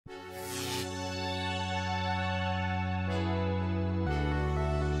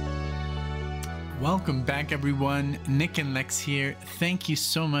Welcome back, everyone. NicknLex here. Thank you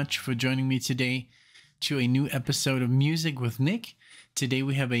so much for joining me today to a new episode of Music with Nick. Today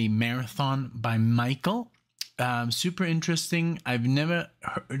we have a marathon by Michael. Super interesting. I've never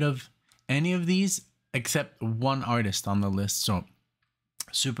heard of any of these except one artist on the list. So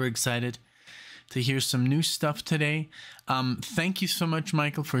super excited to hear some new stuff today. Thank you so much,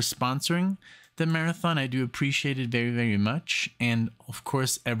 Michael, for sponsoring the marathon. I do appreciate it very, very much. And of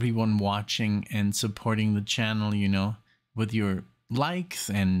course, everyone watching and supporting the channel, you know, with your likes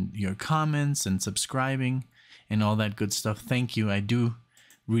and your comments and subscribing and all that good stuff. Thank you. I do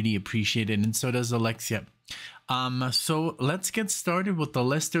really appreciate it. And so does Alexia. So let's get started with the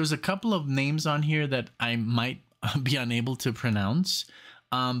list. There's a couple of names on here that I might be unable to pronounce,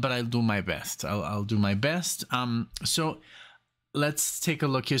 but I'll do my best. I'll do my best. So let's take a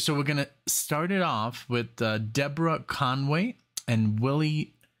look here. So we're going to start it off with Deborah Conway and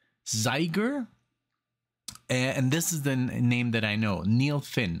Willie Zeiger. And this is the name that I know, Neill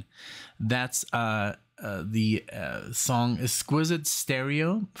Finn. That's the song Exquisite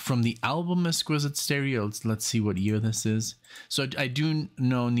Stereo from the album Exquisite Stereo. Let's see what year this is. So I do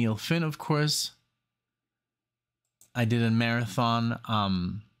know Neill Finn, of course. I did a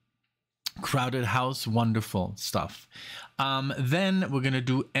marathon. Crowded House, wonderful stuff. Then we're gonna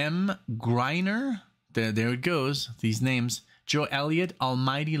do Emm Gryner. There it goes. These names. Joe Eliott,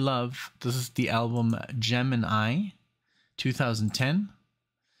 Almighty Love. This is the album Gem and I, 2010.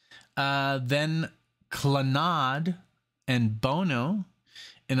 Then Clannad and Bono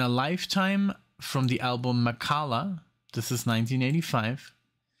in a Lifetime from the album Macalla. This is 1985.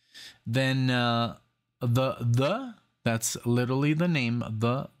 Then that's literally the name,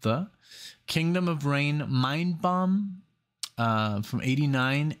 the Kingdom of Rain, Mind Bomb from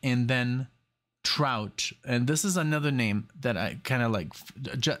 89, and then Trout. And this is another name that I kind of like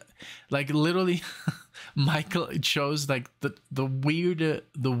literally Michael chose like the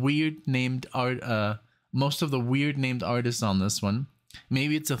weird named art, most of the weird named artists on this one.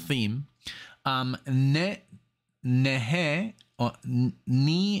 Maybe it's a theme. Neneh or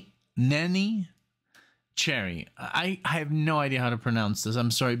Neneh Cherry. I have no idea how to pronounce this.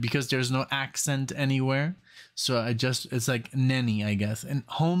 I'm sorry, because there's no accent anywhere. So it's like Neneh, I guess. And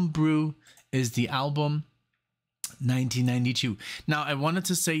Homebrew is the album, 1992. Now, I wanted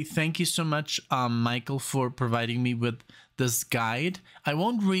to say thank you so much, Michael, for providing me with this guide. I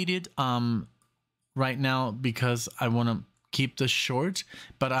won't read it right now because I want to keep this short,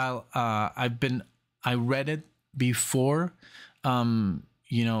 but I read it before,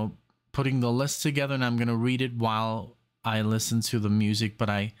 you know, putting the list together, and I'm going to read it while I listen to the music, but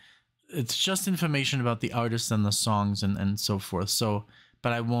it's just information about the artists and the songs and so forth. So,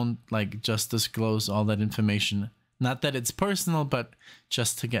 but I won't like just disclose all that information. Not that it's personal, but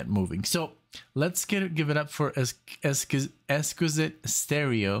just to get moving. So let's give it up for Exquisite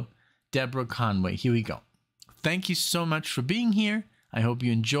Stereo, Deborah Conway. Here we go. Thank you so much for being here. I hope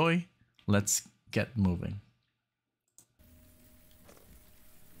you enjoy. Let's get moving.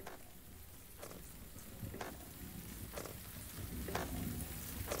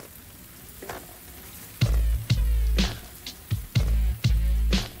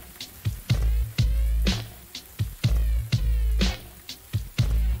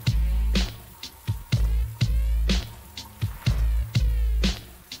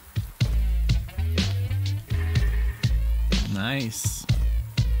 Nice.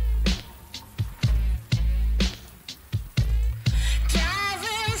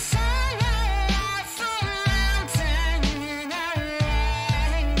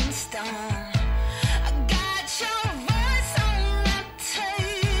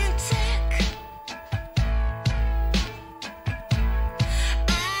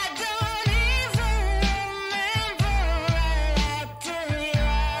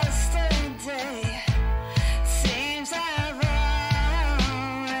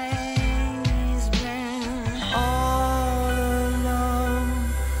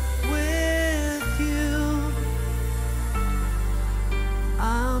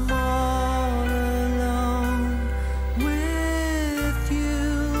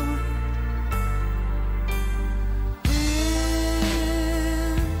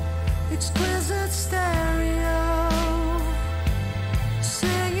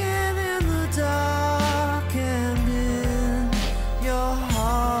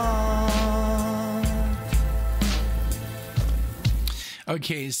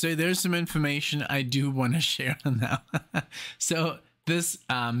 Okay, so there's some information I do want to share on that. So this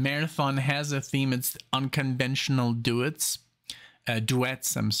marathon has a theme. It's unconventional duets.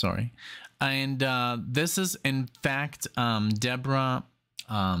 I'm sorry. And this is, in fact, Deborah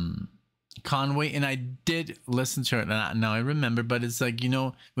Conway, and I did listen to it. Now I remember, but it's like, you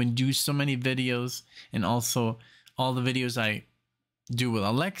know, when you do so many videos, and also all the videos I do with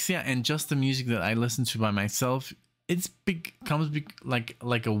Alexia and just the music that I listen to by myself, it's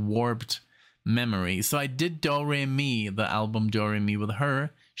like a warped memory. So I did Do Re Mi, the album Do Re Mi with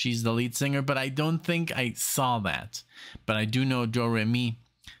her. She's the lead singer, but I don't think I saw that. But I do know Do Re Mi,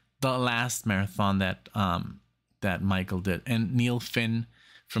 the last marathon that that Michael did, and Neil Finn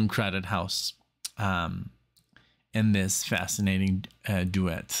from Crowded House in this fascinating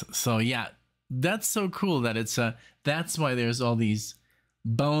duet. So yeah, that's so cool that it's that's why there's all these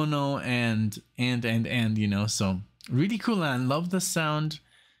Bono and you know, so really cool. And I love the sound.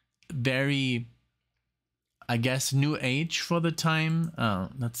 Very, I guess, new age for the time.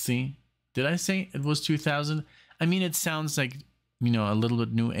 Let's see, did I say it was 2000? I mean, it sounds like, you know, a little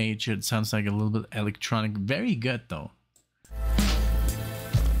bit new age. It sounds like a little bit electronic. Very good though.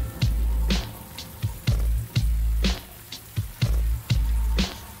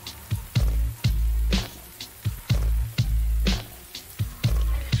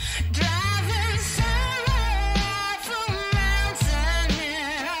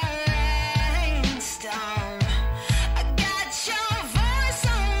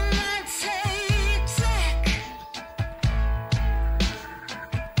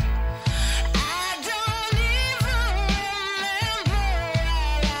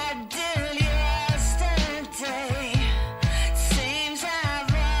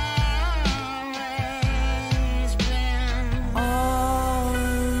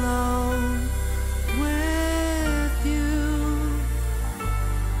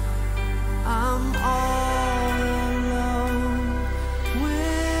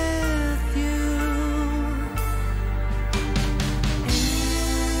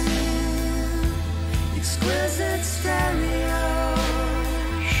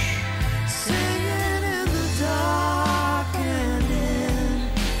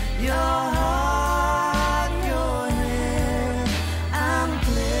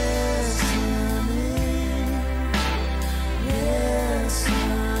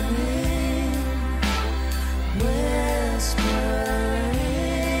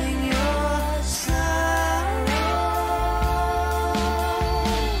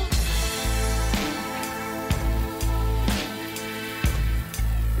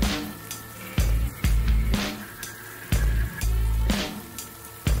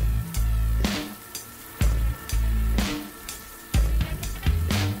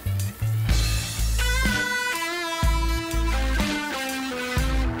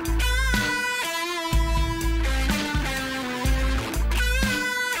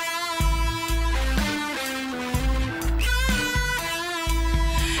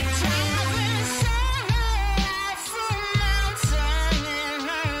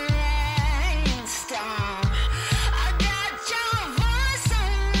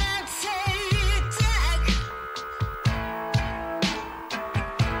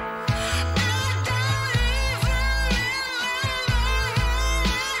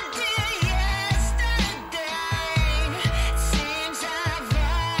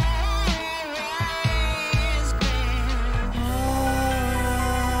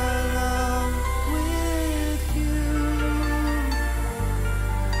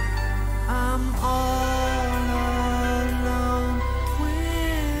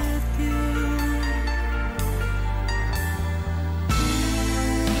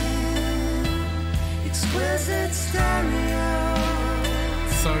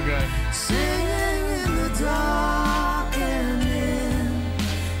 So good. Singing in the dark and in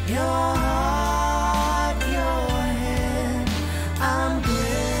your heart, your head, I'm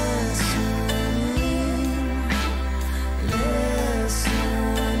listening, whispering your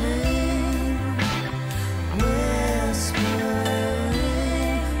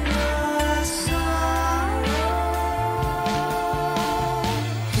sorrow.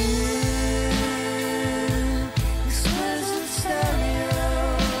 Here, exquisite stereo.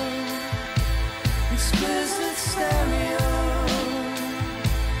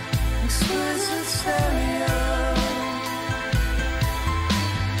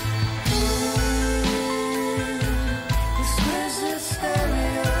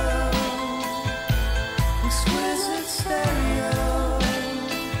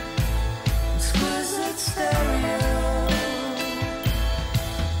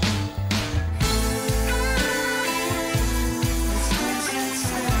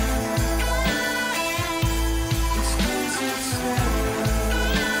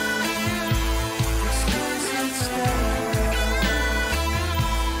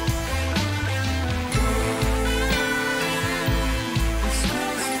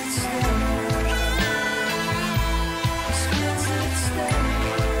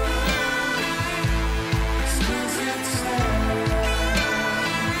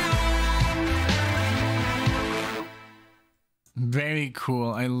 Very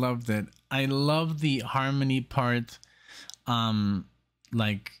cool. I loved it. I love the harmony part.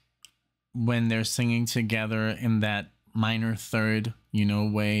 Like when they're singing together in that minor third, you know,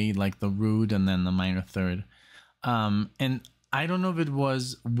 way, like the root and then the minor third. And I don't know if it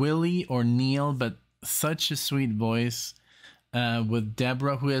was Willie or Neill, but such a sweet voice with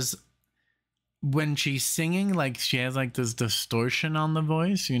Deborah, who is, when she's singing, like she has like this distortion on the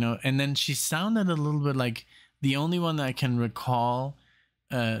voice, you know, and then she sounded a little bit like the only one that I can recall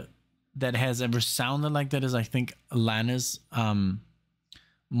that has ever sounded like that is, I think, Alanis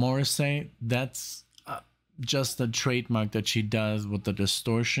Morissette. That's just a trademark that she does with the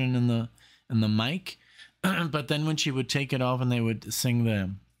distortion in the mic. But then when she would take it off and they would sing the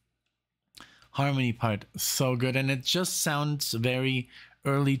harmony part, so good. And it just sounds very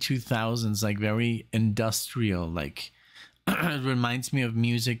early 2000s, like very industrial. Like it reminds me of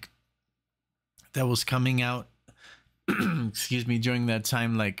music that was coming out excuse me, during that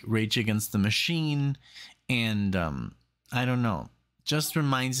time, like Rage Against the Machine, and I don't know, just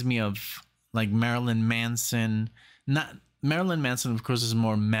reminds me of like Marilyn Manson. Not Marilyn Manson, of course, is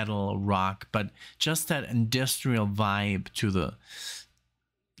more metal rock, but just that industrial vibe to the,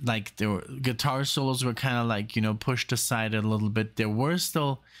 like, there were guitar solos were kind of like, you know, pushed aside a little bit. There were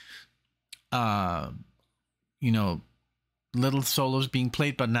still you know, little solos being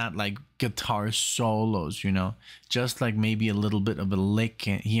played, but not like guitar solos, you know, just like maybe a little bit of a lick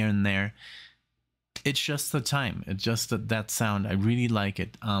here and there. It's just the time. It's just that sound. I really like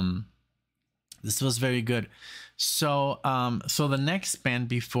it. This was very good. So so the next band,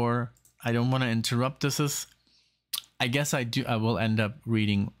 before, I don't want to interrupt, this is, I guess I will end up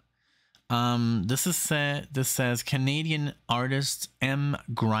reading. This says Canadian artist Emm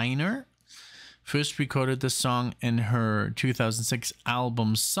Gryner first recorded the song in her 2006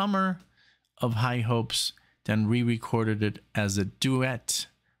 album Summer of High Hopes, then re-recorded it as a duet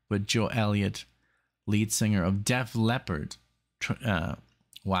with Joe Eliott, lead singer of Def Leppard.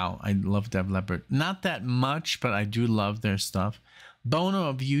 Wow, I love Def Leppard. Not that much, but I do love their stuff. Bono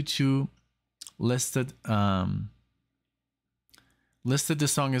of U2 listed the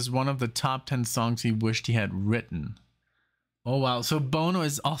song as one of the top 10 songs he wished he had written. Oh, wow. So Bono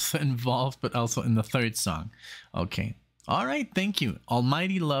is also involved, but also in the third song. Okay. All right. Thank you.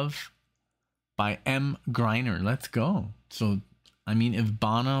 Almighty Love by Emm Gryner. Let's go. So, I mean, if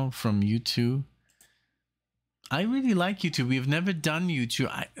Bono from U2, I really like U2. We've never done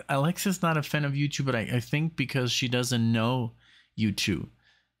U2. Alexia's not a fan of U2, but I think because she doesn't know U2.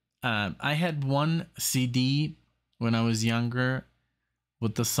 I had one CD when I was younger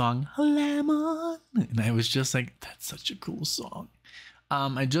with the song Lemon, and I was just like, that's such a cool song.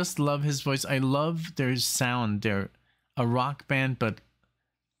 I just love his voice. I love their sound. They're a rock band, but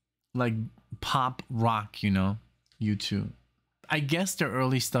like pop rock, you know, U2. I guess their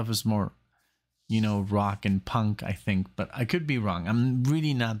early stuff is more, you know, rock and punk, I think, but I could be wrong. I'm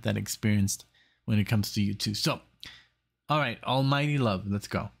really not that experienced when it comes to U2. So, all right, Almighty Love, let's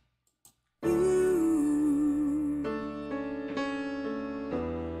go.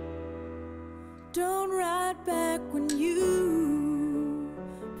 Don't write back when you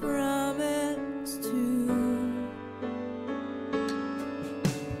promised to.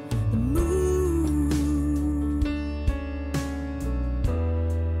 The moon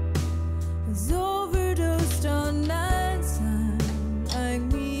has overdosed on nights like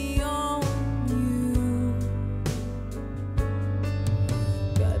me on you.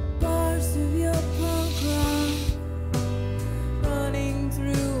 Got parts of your punk rock running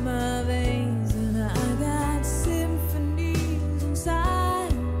through my veins.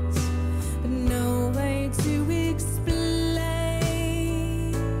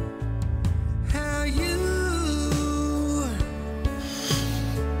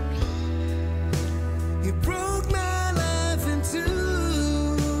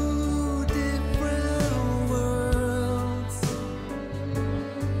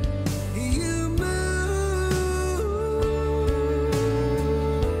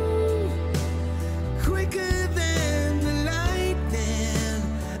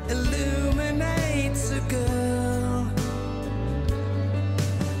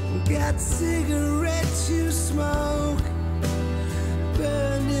 Cigarettes you smoke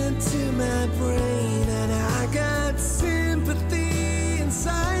burned into my brain, and I got sympathy in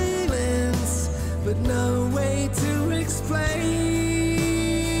silence, but no way to explain.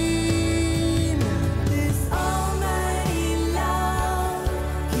 This almighty love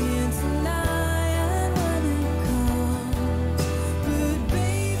can't deny it when it comes, but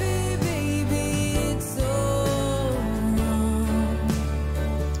baby, it's so wrong.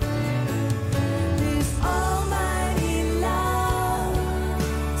 Almighty love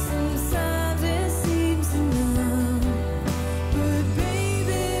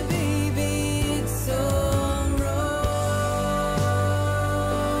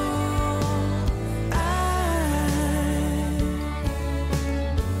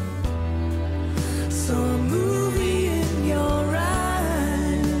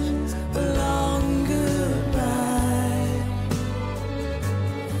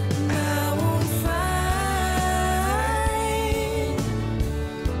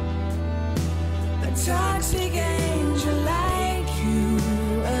sick angel like you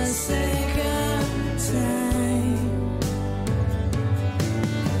a second time.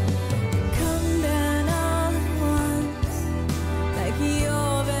 Come down all at once, like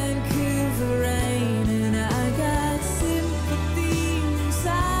your Vancouver rain, and I got sympathy in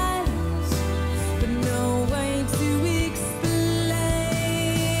silence, but no way to explain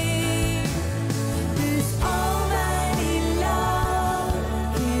this almighty love.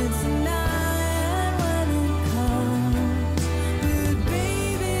 Can't deny when it comes, but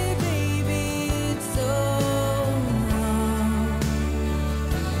baby, baby, it's so wrong.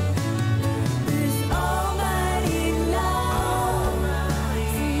 This almighty love,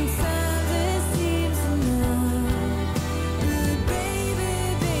 sometimes it seems enough, but baby,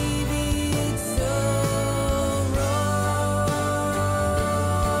 baby, it's so wrong.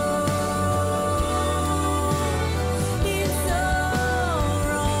 It's so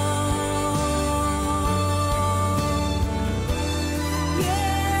wrong.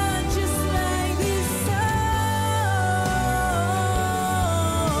 Yeah, just like this song.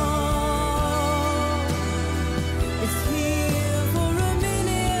 It's here for a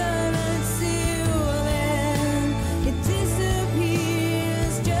minute until then it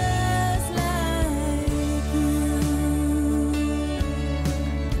disappears just like you.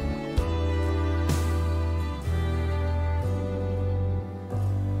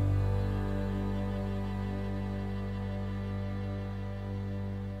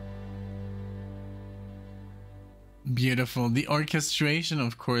 Beautiful. The orchestration,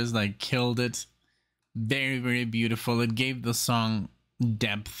 of course, like killed it. Very, very beautiful. It gave the song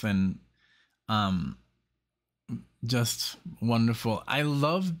depth and just wonderful. I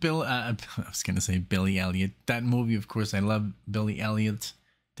love Bill. I was gonna say Billy Elliot. That movie, of course, I love Billy Elliot.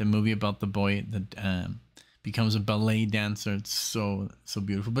 The movie about the boy that becomes a ballet dancer. It's so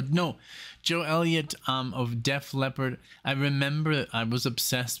beautiful. But no, Joe Elliott of Def Leppard. I remember I was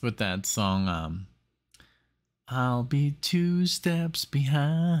obsessed with that song. I'll be 2 steps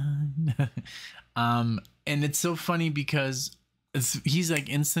behind. And it's so funny because he's like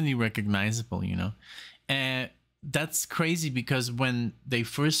instantly recognizable, you know. And that's crazy because when they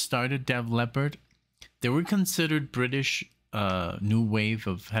first started Def Leppard, they were considered British new wave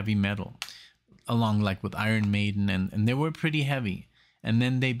of heavy metal, along like with Iron Maiden, and they were pretty heavy. And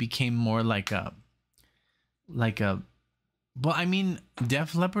then they became more like a well, I mean,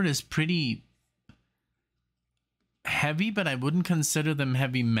 Def Leppard is pretty heavy, but I wouldn't consider them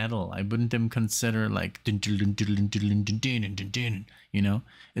heavy metal. I wouldn't them consider like, you know,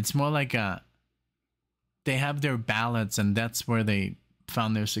 it's more like they have their ballads, and that's where they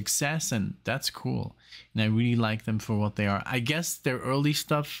found their success, and that's cool. And I really like them for what they are. I guess their early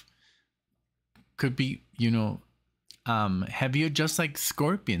stuff could be, you know, heavier, just like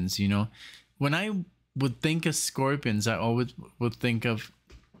Scorpions, you know. When I would think of Scorpions, I always would think of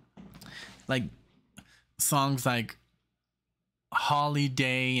like songs like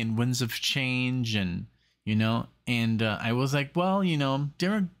Holiday and Winds of Change, and you know, and I was like, well, you know,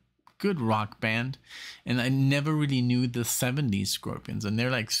 they're a good rock band, and I never really knew the 70s Scorpions, and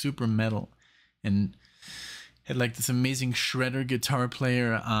they're like super metal, and had like this amazing shredder guitar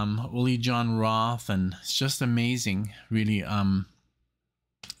player, Uli John Roth, and it's just amazing, really.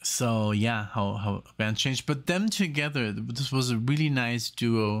 So yeah, how a band changed, but them together, this was a really nice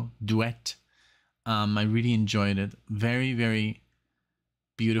duet. I really enjoyed it. Very, very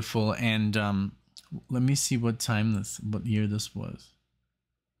beautiful. And let me see what year this was.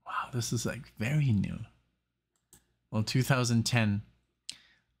 Wow, this is like very new. Well, 2010.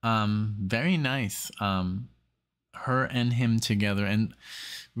 Very nice. Her and him together, and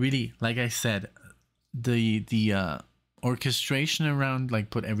really, like I said, the orchestration around like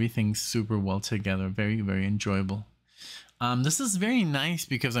put everything super well together. Very, very enjoyable. This is very nice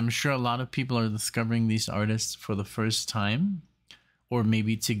because I'm sure a lot of people are discovering these artists for the first time, or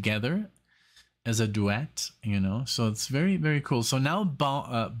maybe together as a duet, you know. So it's very, very cool. So now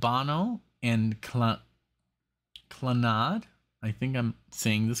Bono and Clannad, I think I'm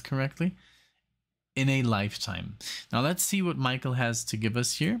saying this correctly, in a Lifetime. Now let's see what Michael has to give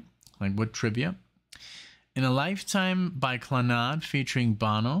us here, like what trivia. In a Lifetime by Clannad featuring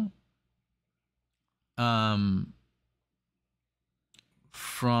Bono.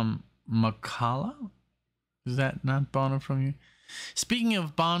 From Macalla? Is that not Bono from you? Speaking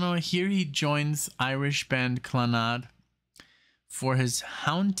of Bono, here he joins Irish band Clannad for his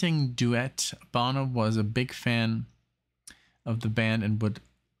haunting duet. Bono was a big fan of the band and would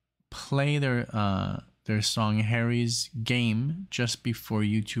play their song Harry's Game just before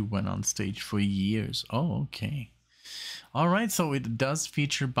U2 went on stage for years. Oh, okay. All right, so it does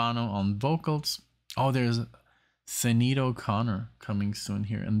feature Bono on vocals. Oh, there's Sinead O'Conner coming soon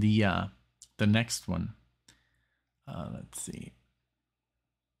here, and the next one. Let's see.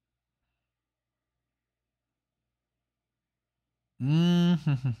 I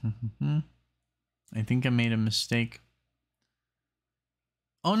think I made a mistake.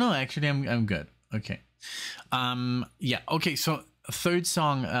 Oh no, actually I'm good. Okay. Yeah, okay, so third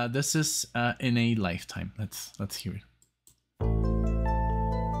song, this is In a Lifetime. Let's hear it.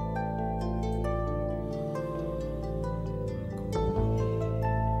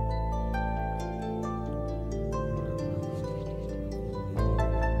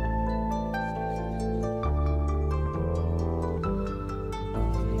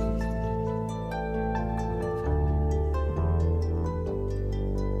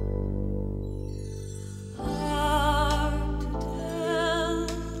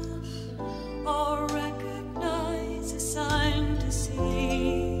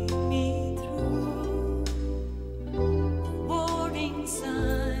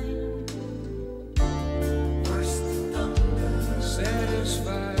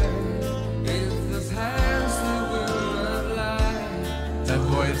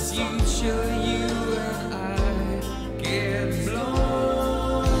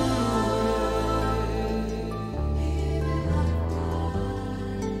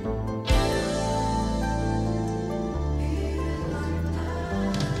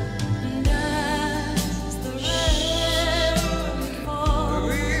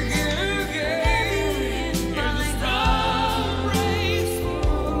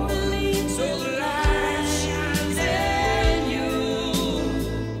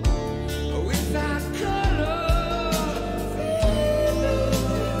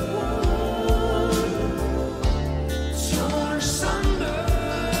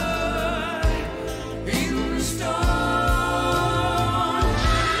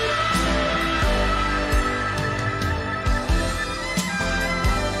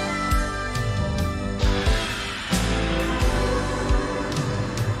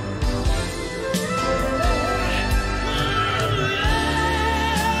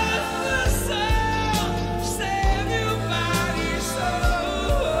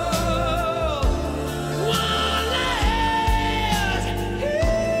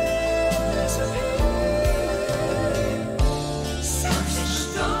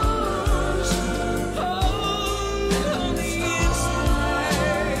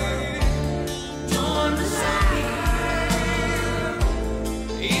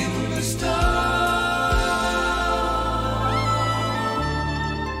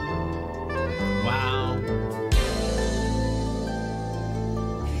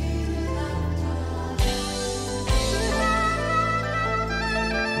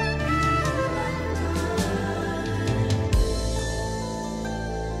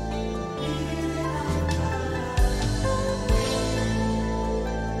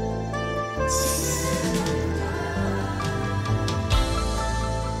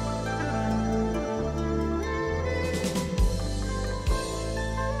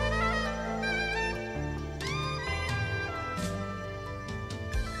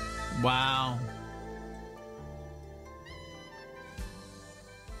 Wow.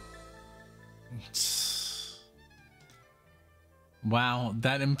 Wow,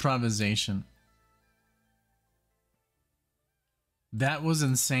 that improvisation. That was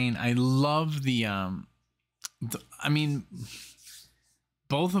insane. I love I mean,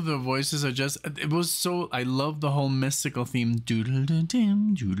 both of the voices are just, it was so, I love the whole mystical theme. Doodle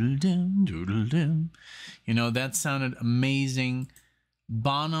dim, doodle dim, doodle dim. You know, that sounded amazing.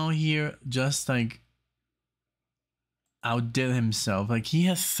 Bono here just like outdid himself. Like, he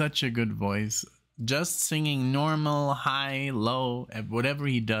has such a good voice. Just singing normal, high, low, whatever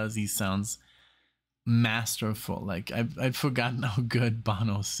he does, he sounds masterful. Like, I've forgotten how good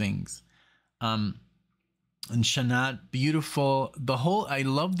Bono sings. And Shanat, beautiful. The whole, I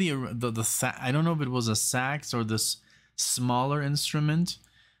love the I don't know if it was a sax or this smaller instrument.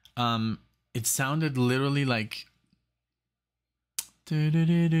 It sounded literally like like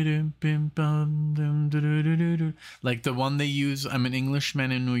the one they use, I'm an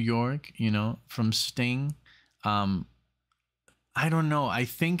Englishman in New York, you know, from Sting. I don't know. I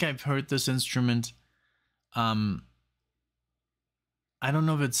think I've heard this instrument. I don't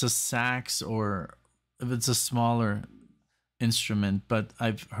know if it's a sax or if it's a smaller instrument, but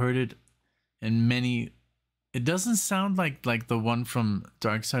I've heard it in many. It doesn't sound like the one from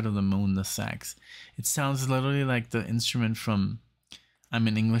Dark Side of the Moon, the sax. It sounds literally like the instrument from I'm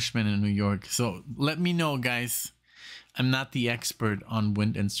an Englishman in New York. So let me know, guys. I'm not the expert on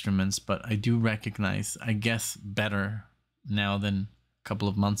wind instruments, but I do recognize, I guess, better now than a couple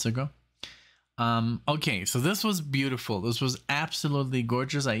of months ago. Okay, so this was beautiful. This was absolutely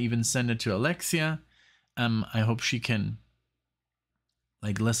gorgeous. I even sent it to Alexia. I hope she can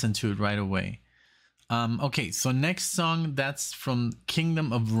like listen to it right away. Okay, so next song, that's from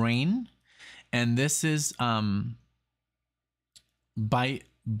Kingdom of Rain, and this is by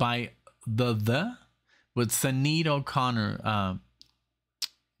the with Sinead O'Conner,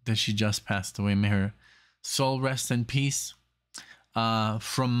 that she just passed away. May her soul rest in peace.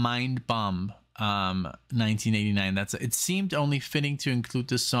 From Mind Bomb, 1989. It seemed only fitting to include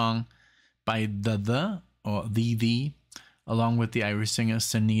the song by the along with the Irish singer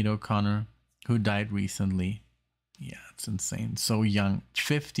Sinead O'Conner, who died recently. Yeah, it's insane. So young,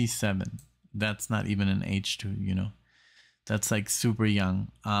 57. That's not even an age to, you know. That's like super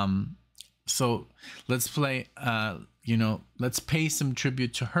young. So let's play, you know, let's pay some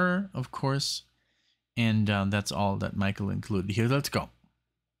tribute to her, of course. And that's all that Michael included here. Let's go.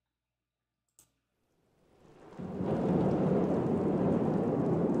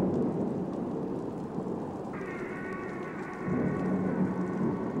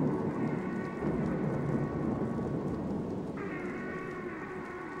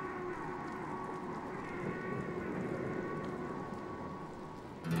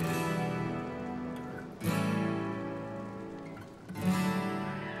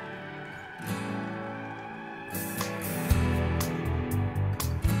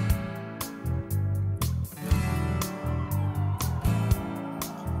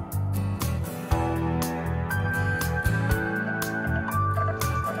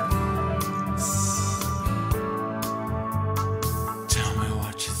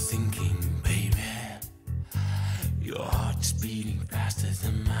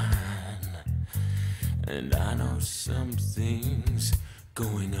 And I know something's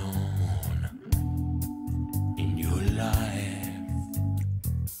going on in your life.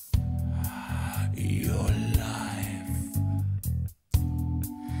 Your life.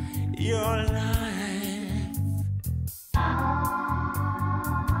 Your life.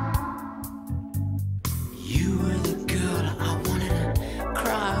 You were the girl I wanted to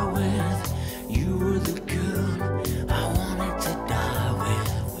cry with. You were the girl I wanted to die with.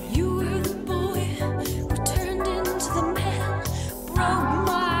 You were the boy who turned into the man, broke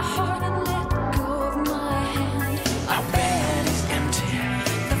my heart and let go of my hand. Our bed is empty,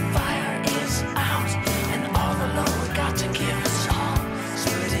 the fire is out, and all the Lord got to give us all,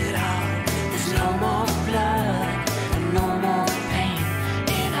 split it out. There's no more blood and no more pain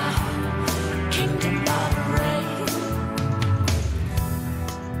in our kingdom of rain.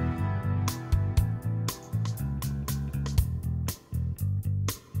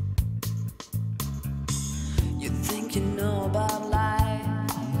 You think you know about life,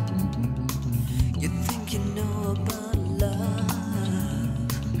 you think you know about love,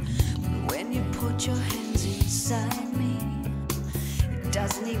 but when you put your hands inside me, it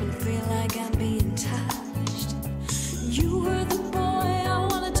doesn't even feel like I'm being touched. You were the boy I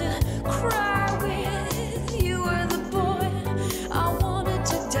wanted to cry with. You were the boy I wanted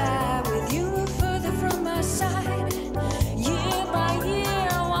to die with. You were further from my side, year by year,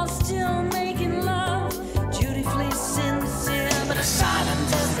 while still making love, dutifully sincere. But as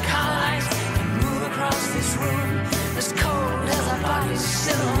silent as the car lights that move across this room, as cold as our bodies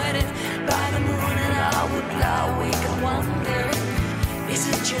silhouetted by the moon, and I would lie awake and wonder, is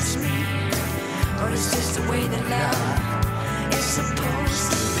it just me, or is this the way that love is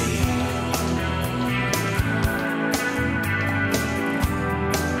supposed to be?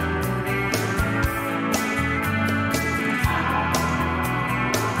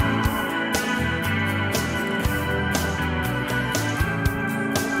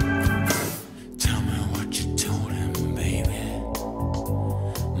 Tell me what you told him, baby.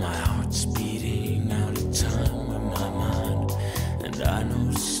 My heart's beating out of time with my mind, and I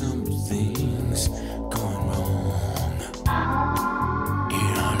know something's going wrong.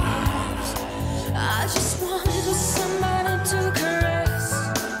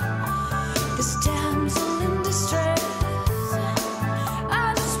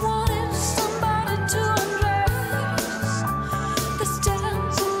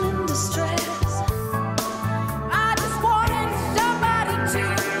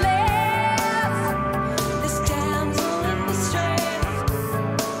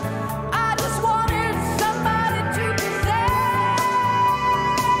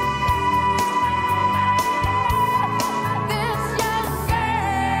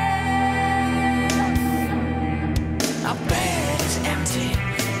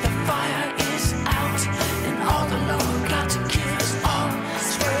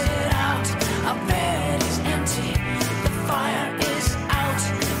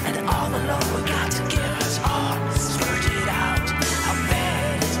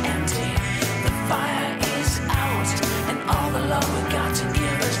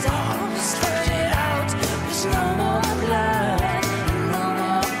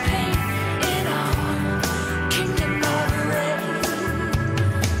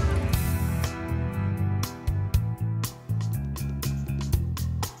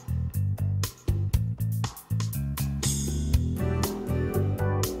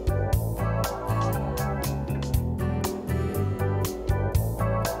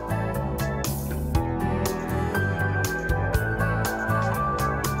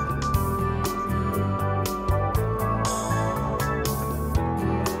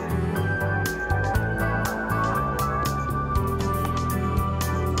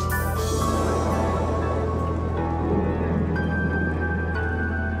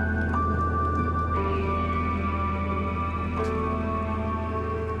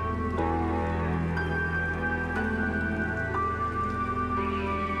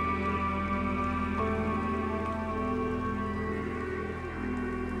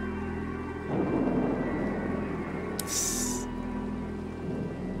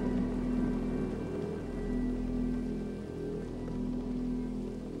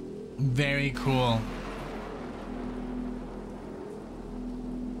 Very cool.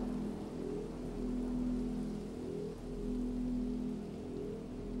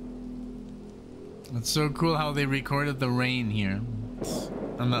 It's so cool how they recorded the rain here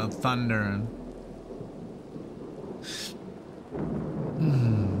and the thunder. And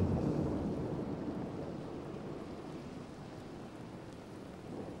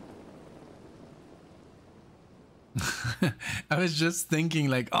I was just thinking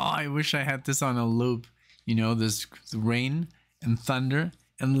like, oh, I wish I had this on a loop, you know, this rain and thunder,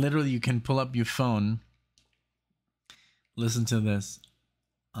 and literally you can pull up your phone. Listen to this.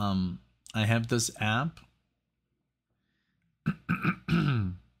 I have this app.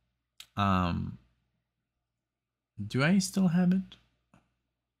 Do I still have it?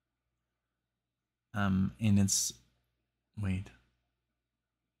 And it's, wait.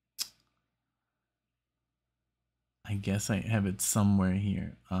 I guess I have it somewhere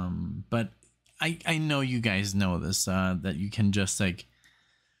here. But I know you guys know this, that you can just like,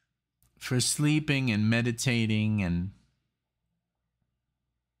 for sleeping and meditating, and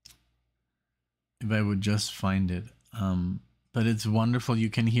if I would just find it. But it's wonderful. You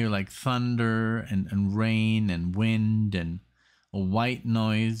can hear like thunder and rain and wind and a white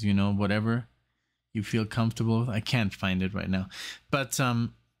noise, you know, whatever you feel comfortable with. I can't find it right now. But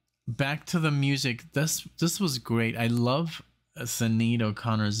back to the music. This was great. I love Sinead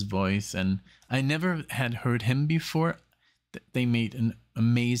O'Connor's voice, and I never had heard him before. They made an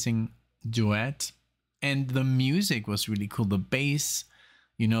amazing duet, and the music was really cool. The bass,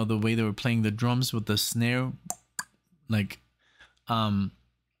 you know, the way they were playing the drums with the snare, like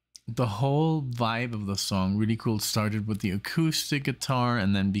the whole vibe of the song, really cool. Started with the acoustic guitar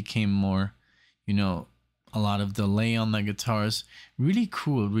and then became more, you know, a lot of delay on the guitars. Really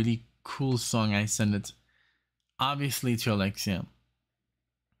cool song. I sent it obviously to Alexia.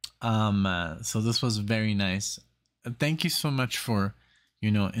 So this was very nice. Thank you so much for,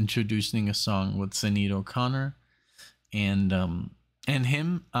 you know, introducing a song with Sinead O'Conner and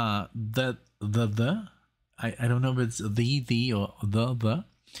him, I don't know if it's the or the.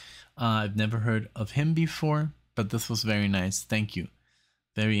 I've never heard of him before, but this was very nice. Thank you.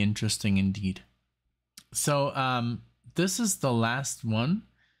 Very interesting indeed. So this is the last one.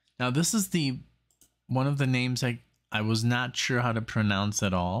 Now this is the one of the names I was not sure how to pronounce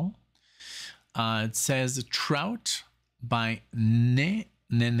at all. It says Trout by Neneh,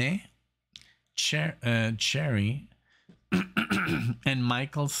 Cherry, and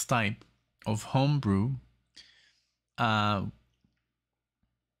Michael Stipe of Homebrew. Let's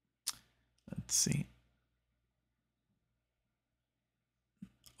see.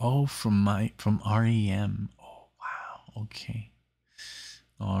 Oh, from REM. Oh wow. Okay.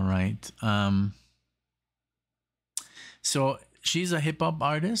 All right. So she's a hip hop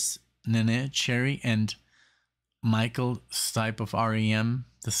artist, Neneh, Cherry, and Michael Stipe of REM.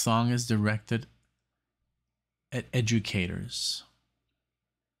 The song is directed at educators.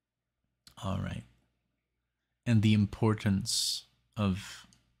 All right. And the importance of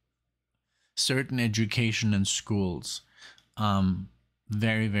certain education in schools.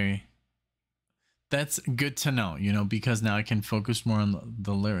 Very, very. That's good to know, you know, because now I can focus more on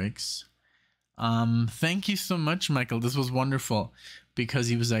the lyrics. Thank you so much, Michael. This was wonderful, because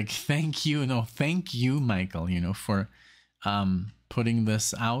he was like, thank you. No, thank you, Michael, you know, for putting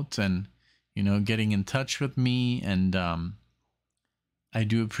this out and, you know, getting in touch with me. And I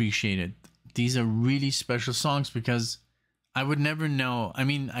do appreciate it. These are really special songs because I would never know. I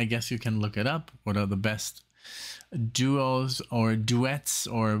mean, I guess you can look it up. What are the best duos or duets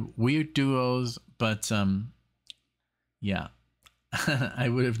or weird duos? But yeah, I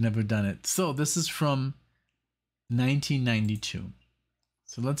would have never done it. So this is from 1992.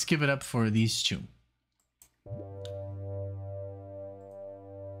 So let's give it up for these two.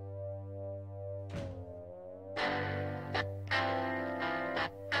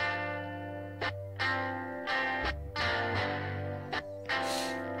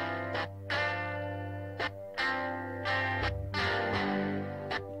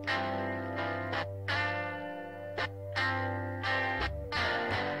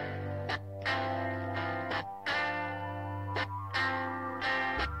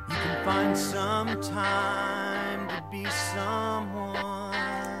 Find some time to be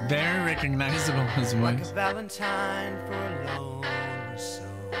someone. Very recognizable as well. Like a Valentine for a lonely soul.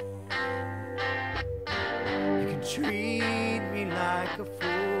 You can treat me like a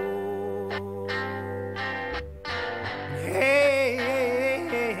fool. Hey,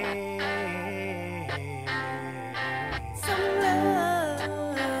 hey, hey, hey. Some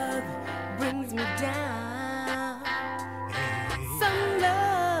love brings me down. Some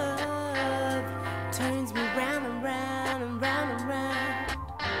love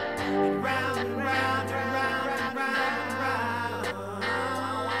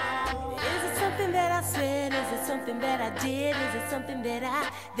I did? Is it something that I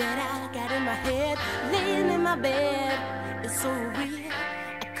got in my head? Laying in my bed, it's so real,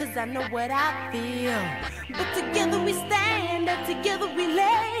 'cause I know what I feel. But together we stand and together we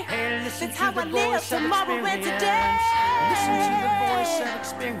lay. Hey, listen That's to how the I live voice of tomorrow and experience. today. Listen to the voice of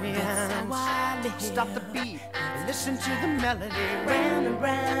That's experience. how I live. Stop the beat and listen to the melody. Round and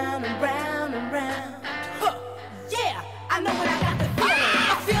round and round and round. Huh. Yeah, I know when I got the feeling.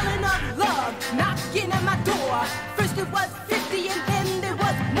 A feeling of love knocking at my door. First it was 50 and then there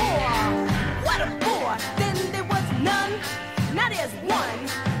was more. What a bore, then there was none. Now there's one,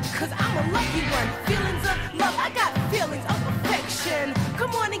 'cause I'm a lucky one. Feelings of love, I got feelings of affection.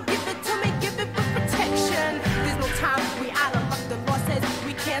 Come on and give it to me, give it for protection. There's no time we out of luck. The law says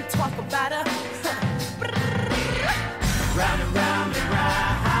we can't talk about her. Round and round and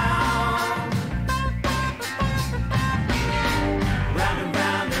round. Round and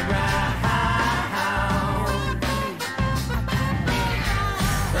round and round.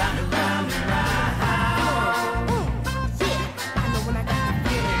 Round and round and round. Yeah, I know when I got the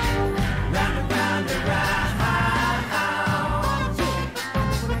feeling. Round and round and round.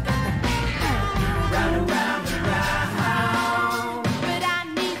 Round and round and round. But I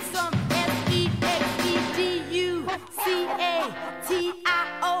need some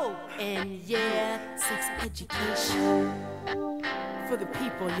SEXEDUCATIO. And yeah, sex education for the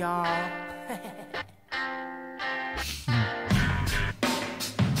people, y'all.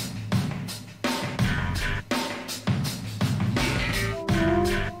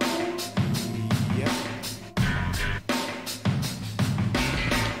 Yep.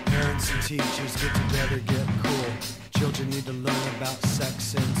 Parents and teachers get together, get cool. Children need to learn about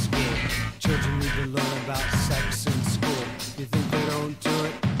sex in school. Children need to learn about sex in school. You think they don't do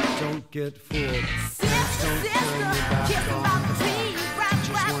it? Don't get fooled. Parents don't turn your back on the fact.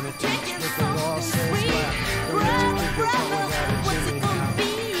 Just wanna teach what the law says black. Don't let your kid get caught without a What's it Jimmy gonna hat.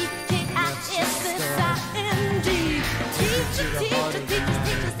 be? KISSING. Teacher, teacher, teacher,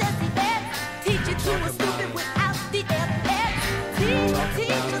 teacher says the F. Teacher to a stupid without the FX. Teacher,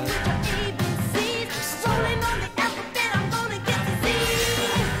 teacher with your ABCs. Rolling on the alphabet, I'm gonna get the Z.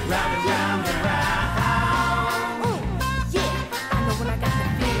 Round and round and round. Yeah, I know when I got the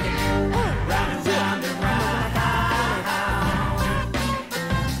feeling. Round and round and round.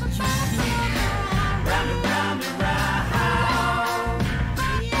 Round and round and round.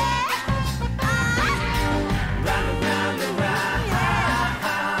 Round and round and round.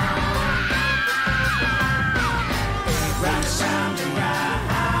 Round and round and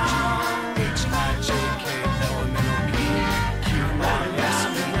round. H-I-J-K-L-M-N-O-P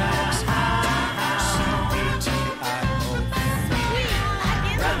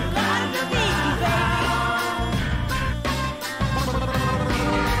Q-R-S-E-X-E-T-I-O-N. Round and round and round.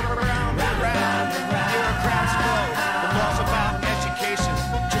 Round and round. Bureaucrats blow. The laws about education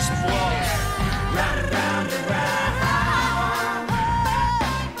just flow. Round and round and round.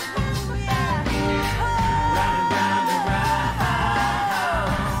 Round and round and round.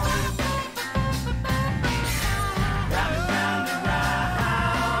 Round and round and round.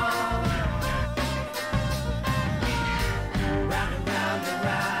 Round and round and round.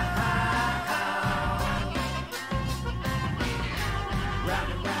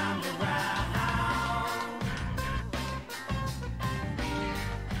 Round and round and round.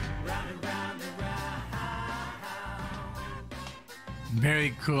 Round and round and round.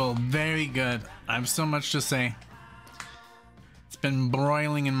 Very cool. Very good. I have so much to say. It's been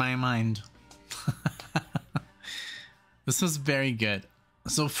broiling in my mind. This was very good.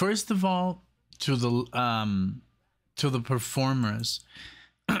 So first of all, to the performers,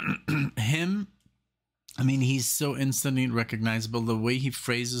 him, I mean, he's so instantly recognizable. The way he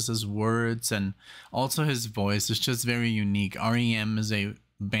phrases his words and also his voice is just very unique. REM is a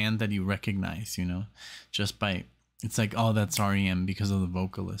band that you recognize, you know, just by, it's like, oh, that's REM because of the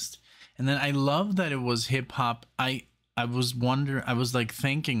vocalist. And then I love that it was hip hop. I was like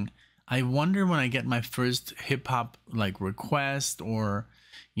thinking, I wonder when I get my first hip hop like request or,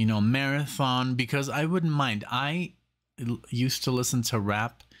 you know, marathon, because I wouldn't mind. I used to listen to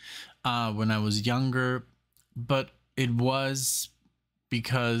rap when I was younger, but it was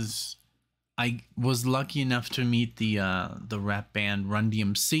because I was lucky enough to meet the rap band Run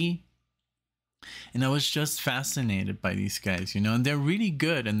DMC, and I was just fascinated by these guys, you know, and they're really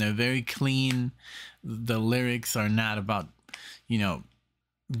good and they're very clean. The lyrics are not about, you know,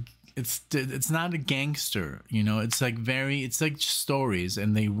 it's not a gangster, you know, it's like stories,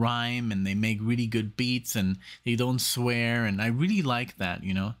 and they rhyme and they make really good beats and they don't swear, and I really like that,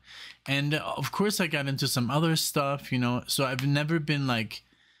 you know. And of course I got into some other stuff, you know, so I've never been like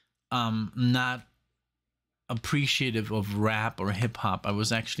not appreciative of rap or hip hop. I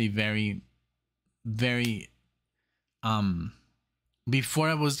was actually very, very before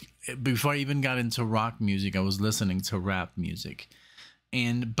I even got into rock music, I was listening to rap music,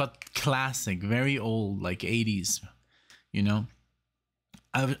 but classic, very old, like 80s, you know.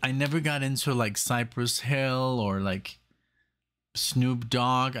 I never got into like Cypress Hill or like Snoop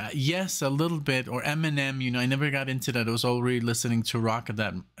Dogg. Yes, a little bit, or Eminem. You know, I never got into that. I was already listening to rock at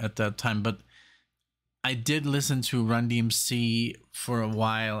that time, but I did listen to Run DMC for a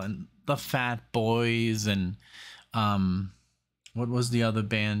while, and the Fat Boys, and what was the other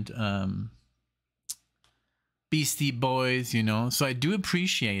band? Beastie Boys, you know. So I do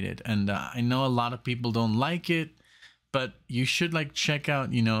appreciate it, and I know a lot of people don't like it, but you should like check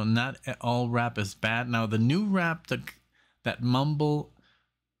out, you know, not all rap is bad. Now the new rap, that mumble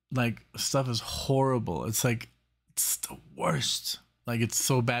like stuff is horrible. It's like, it's the worst. Like, it's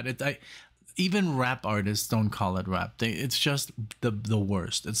so bad. Even rap artists don't call it rap. It's just the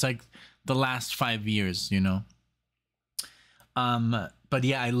worst. It's like the last 5 years, you know. But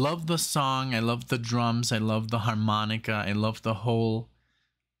yeah, I love the song. I love the drums. I love the harmonica. I love the whole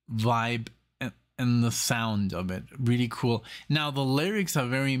vibe and the sound of it. Really cool. Now the lyrics are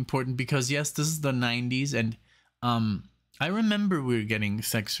very important because yes, this is the 90s, and I remember we were getting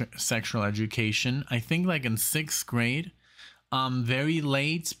sexual education. I think like in 6th grade. Very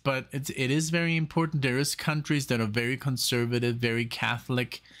late, but it is very important. There is countries that are very conservative, very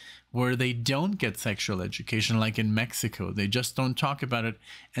Catholic, where they don't get sexual education, like in Mexico. They just don't talk about it.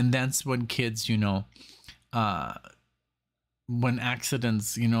 And that's when kids, you know, when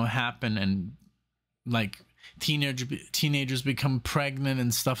accidents, you know, happen, and like teenagers become pregnant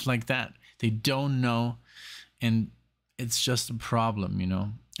and stuff like that. They don't know, and it's just a problem, you know.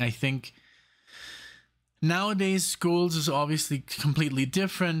 I think nowadays, schools is obviously completely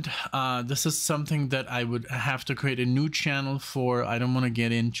different. This is something that I would have to create a new channel for. I don't want to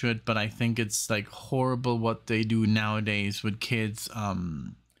get into it, but I think it's like horrible what they do nowadays with kids.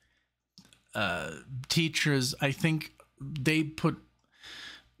 Teachers, I think they put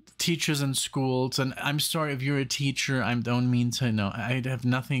teachers in schools, and I'm sorry if you're a teacher, I don't mean to, no, I have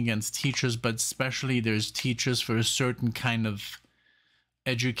nothing against teachers, but especially there's teachers for a certain kind of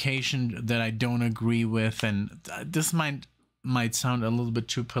education that I don't agree with, and this might sound a little bit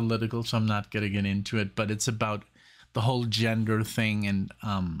too political, so I'm not gonna get into it, but it's about the whole gender thing, and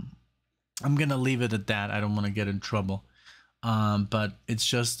I'm gonna leave it at that. I don't want to get in trouble, but it's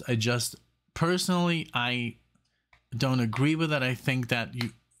just, personally, I don't agree with it. I think that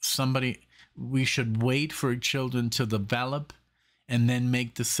we should wait for children to develop and then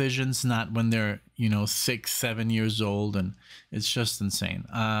make decisions, not when they're, you know, 6, 7 years old. And it's just insane.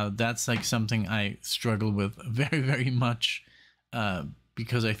 That's like something I struggle with very, very much,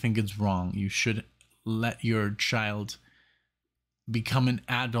 because I think it's wrong. You should let your child become an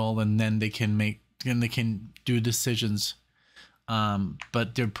adult, and then they can do decisions.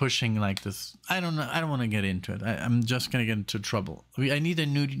 But they're pushing like this. I don't know. I don't want to get into it. I'm just gonna get into trouble. I need a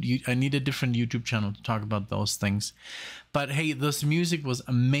different YouTube channel to talk about those things. But hey, this music was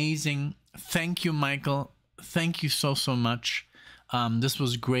amazing. Thank you, Michael. Thank you so much. This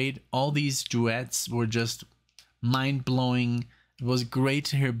was great. All these duets were just mind blowing. It was great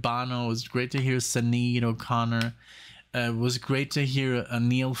to hear Bono. It was great to hear Sinead O'Conner. It was great to hear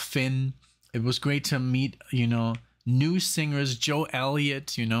Neill Finn. It was great to meet, you know, new singers, Joe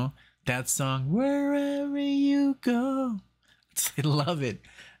Eliott, you know, that song, Wherever You Go. I love it.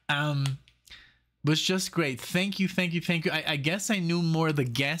 Was just great. Thank you. I guess I knew more of the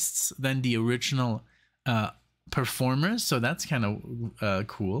guests than the original performers, so that's kind of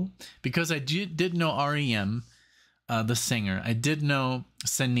cool, because I did know REM, the singer. I did know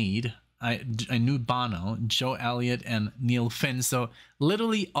Sinead. I knew Bono, Joe Eliott, and Neill Finn. So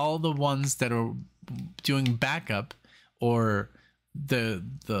literally all the ones that are doing backup or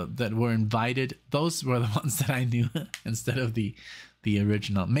that were invited, those were the ones that I knew instead of the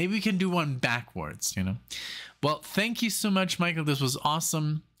original. Maybe we can do one backwards, you know. Well, thank you so much, Michael. This was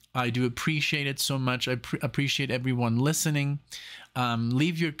awesome. I do appreciate it so much. I appreciate everyone listening.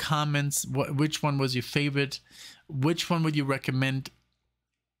 Leave your comments. Which one was your favorite? Which one would you recommend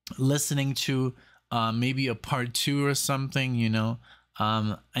listening to? Maybe a part 2 or something, you know.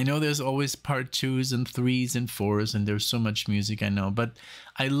 I know there's always part 2s and 3s and 4s, and there's so much music, I know, but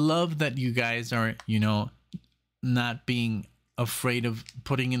I love that you guys are, you know, not being afraid of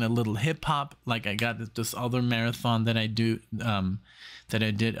putting in a little hip hop. Like I got this other marathon that I did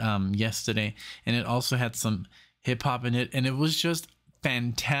yesterday, and it also had some hip hop in it, and it was just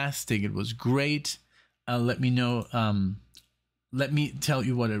fantastic. It was great. Let me know let me tell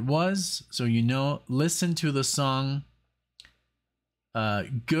you what it was. So, you know, listen to the song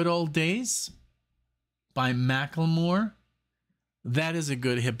Good Old Days by Macklemore. That is a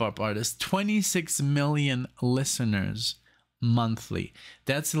good hip-hop artist. 26 million listeners monthly.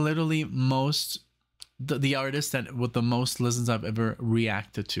 That's literally the artist that with the most listens I've ever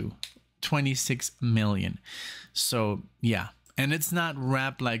reacted to. 26 million. So yeah, and it's not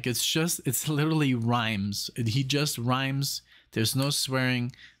rap, like it's literally rhymes. He just rhymes. There's no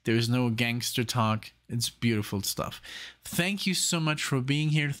swearing, there's no gangster talk. It's beautiful stuff. Thank you so much for being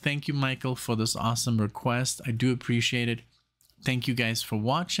here. Thank you, Michael, for this awesome request. I do appreciate it. Thank you guys for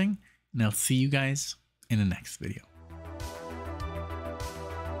watching, and I'll see you guys in the next video.